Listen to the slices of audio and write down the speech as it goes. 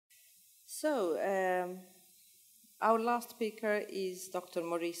So, our last speaker is Dr.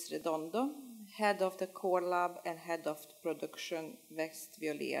 Maurice Redondo, head of the core lab and head of production West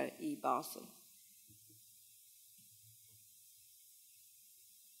Violair in Basel.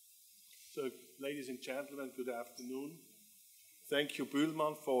 So, ladies and gentlemen, good afternoon. Thank you,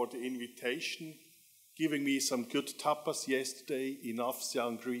 BÜHLMANN, for the invitation, giving me some good tapas yesterday, enough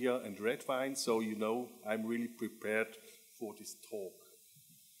sangria and red wine, so you know I'm really prepared for this talk.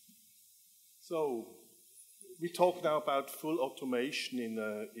 So, we talk now about full automation in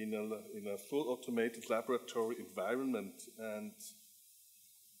a full automated laboratory environment, and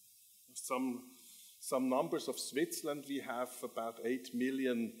some numbers of Switzerland. We have about 8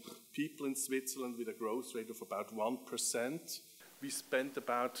 million people in Switzerland with a growth rate of about 1%. We spend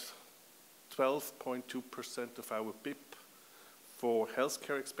about 12.2% of our BIP for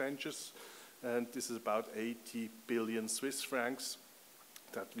healthcare expenditures, and this is about 80 billion Swiss francs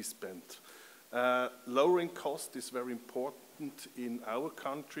that we spend. Lowering cost is very important in our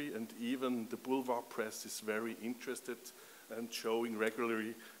country, and even the boulevard press is very interested and showing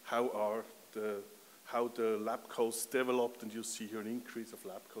regularly how the lab costs developed, and you see here an increase of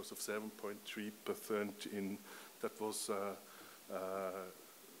lab costs of 7.3% that was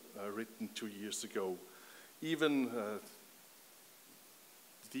written 2 years ago. Even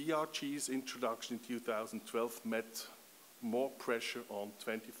DRG's introduction in 2012 met more pressure on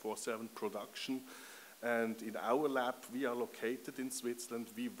 24/7 production, and in our lab we are located in Switzerland,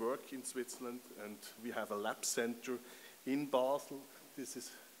 we work in Switzerland, and we have a lab center in Basel. This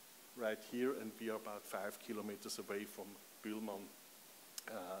is right here, and we are about 5 kilometers away from BÜHLMANN,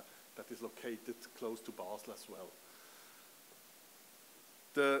 that is located close to Basel as well.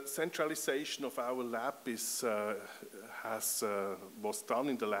 The centralization of our lab was done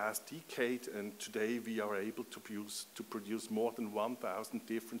in the last decade, and today we are able to produce more than 1,000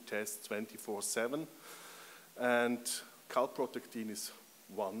 different tests 24/7, and Calprotectin is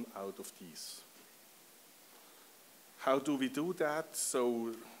one out of these. How do we do that?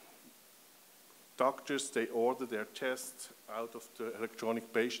 So doctors, they order their tests out of the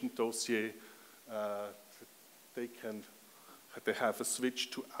electronic patient dossier. They have a switch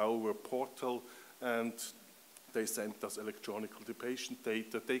to our portal, and they send us electronically the patient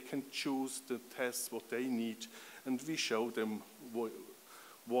data. They can choose the tests, what they need, and we show them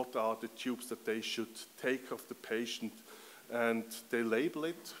what are the tubes that they should take of the patient, and they label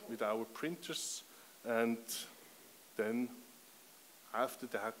it with our printers, and then after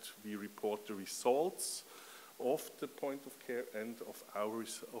that we report the results of the point of care and of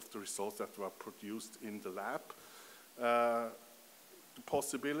the results that were produced in the lab. The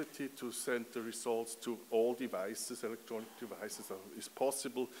possibility to send the results to all devices, electronic devices, is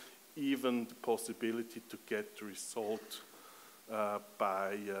possible. Even the possibility to get the result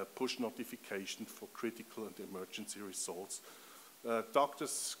by push notification for critical and emergency results.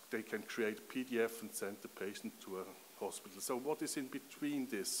 Doctors, they can create a PDF and send the patient to a hospital. So what is in between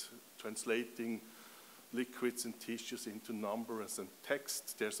this? Translating liquids and tissues into numbers and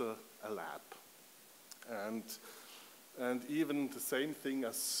text, there's a lab. And even the same thing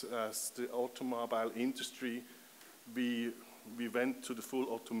as the automobile industry, we went to the full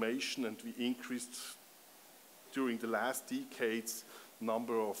automation, and we increased during the last decades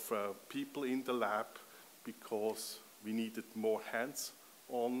number of people in the lab because we needed more hands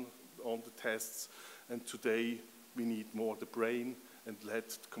on the tests, and today we need more the brain and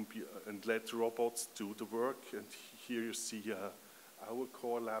let robots do the work. And here you see our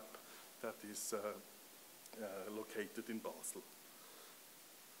core lab that is located in Basel.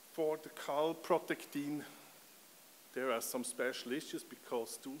 For the Calprotectin, there are some special issues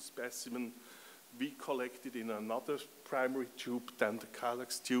because stool specimen we collected in another primary tube than the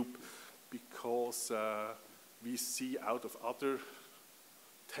calyx tube, because we see out of other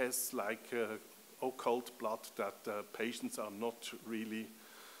tests like occult blood that patients are not really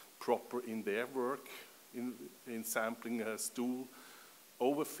proper in their work in sampling a stool.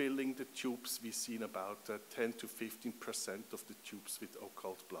 Overfilling the tubes, we've seen about 10 to 15% of the tubes with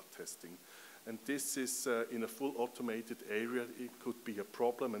occult blood testing. And this is, in a full automated area, it could be a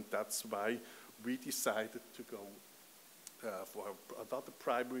problem, and that's why we decided to go for another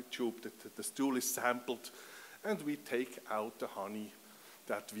primary tube, that the stool is sampled, and we take out the honey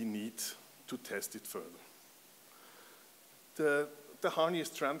that we need to test it further. The honey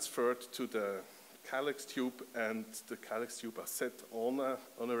is transferred to the calyx tube, and the calyx tube are set on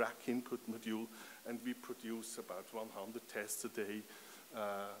a rack input module, and we produce about 100 tests a day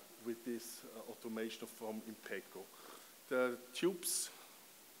with this automation from Impeco. The tubes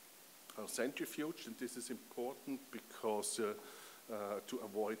are centrifuged, and this is important because to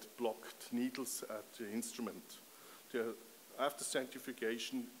avoid blocked needles at the instrument. After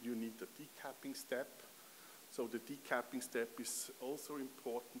centrifugation, you need a decapping step. So the decapping step is also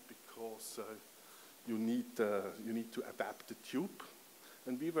important because you need to adapt the tube.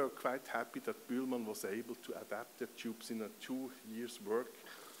 And we were quite happy that BÜHLMANN was able to adapt their tubes in a 2 years' work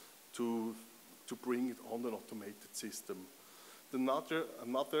to bring it on an automated system. Another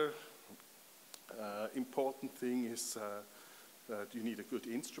important thing is that you need a good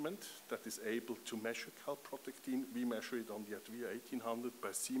instrument that is able to measure Calprotectin. We measure it on the ADVIA 1800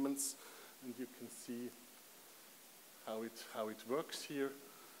 by Siemens, and you can see how it works here.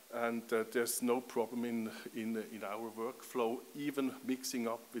 And there's no problem in our workflow, even mixing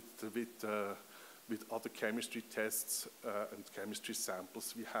up with other chemistry tests and chemistry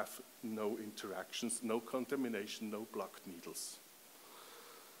samples. We have no interactions, no contamination, no blocked needles.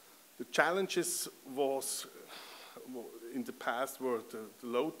 The challenges in the past were the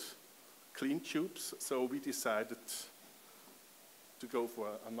load clean tubes, so we decided to go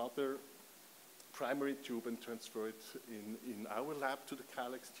for another primary tube and transfer it in our lab to the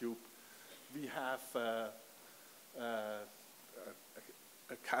Calyx tube. We have a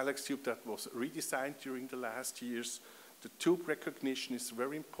Calyx tube that was redesigned during the last years. The tube recognition is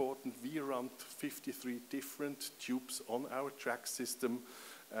very important. We run 53 different tubes on our track system,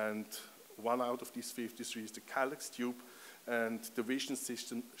 and one out of these 53 is the Calyx tube, and the vision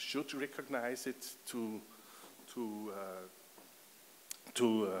system should recognize it to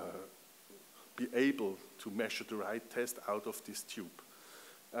be able to measure the right test out of this tube.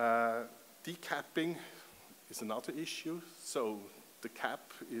 Decapping is another issue. So the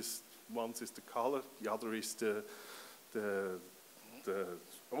cap is, one is the color, the other is the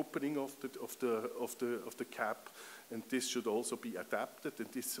opening of the cap, and this should also be adapted, and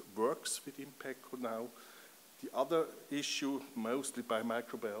this works with Impeco now. The other issue, mostly by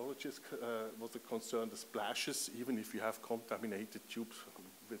microbiologists, was the concern the splashes, even if you have contaminated tubes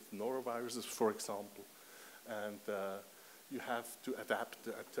with noroviruses, for example, and you have to adapt.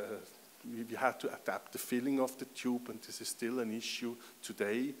 We had to adapt the filling of the tube, and this is still an issue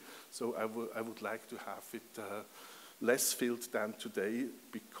today. So I would like to have it less filled than today,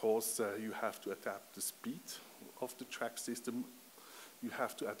 because you have to adapt the speed of the track system. You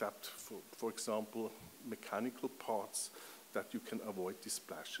have to adapt, for example, mechanical parts that you can avoid these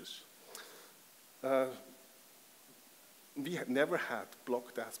splashes. We had never had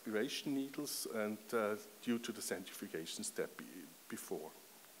blocked aspiration needles, and due to the centrifugation step before.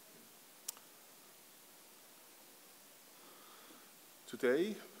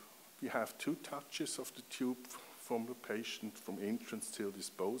 Today, we have 2 touches of the tube from the patient, from entrance till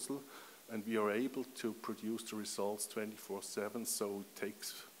disposal, and we are able to produce the results 24/7, so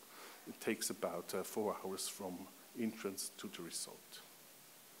it takes about 4 hours from entrance to the result.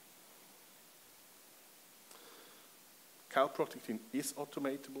 Calprotectin is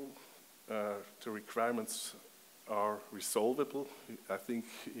automatable. The requirements are resolvable, I think,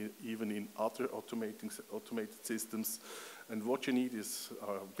 even in other automated systems. And what you need is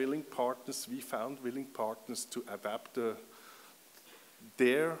willing partners. We found willing partners to adapt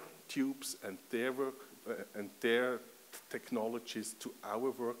their tubes and their technologies to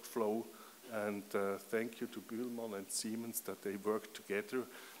our workflow. And thank you to BÜHLMANN and Siemens that they work together,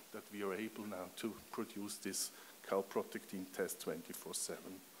 that we are able now to produce this Calprotectin test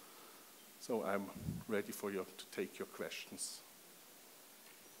 24/7. So I'm ready for you to take your questions.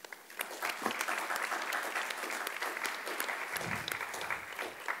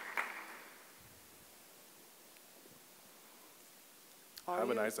 Have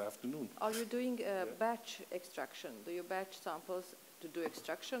a nice afternoon. Are you doing batch extraction? Do you batch samples to do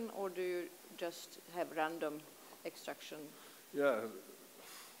extraction, or do you just have random extraction? Yeah,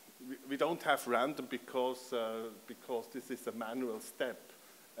 we don't have random because this is a manual step,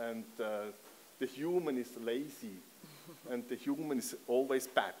 and the human is lazy, and the human is always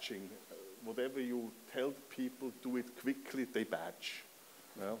batching. Whatever you tell the people, do it quickly, they batch.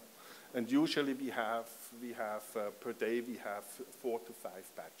 Yeah? And usually we have per day, we have 4 to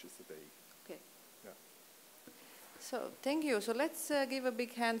 5 batches a day. Okay. Yeah. So thank you. So let's give a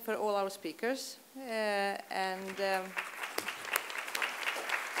big hand for all our speakers.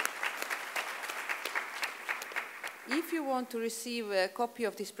 If you want to receive a copy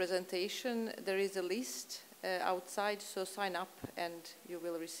of this presentation, there is a list outside, so sign up and you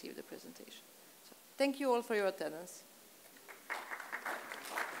will receive the presentation. So thank you all for your attendance.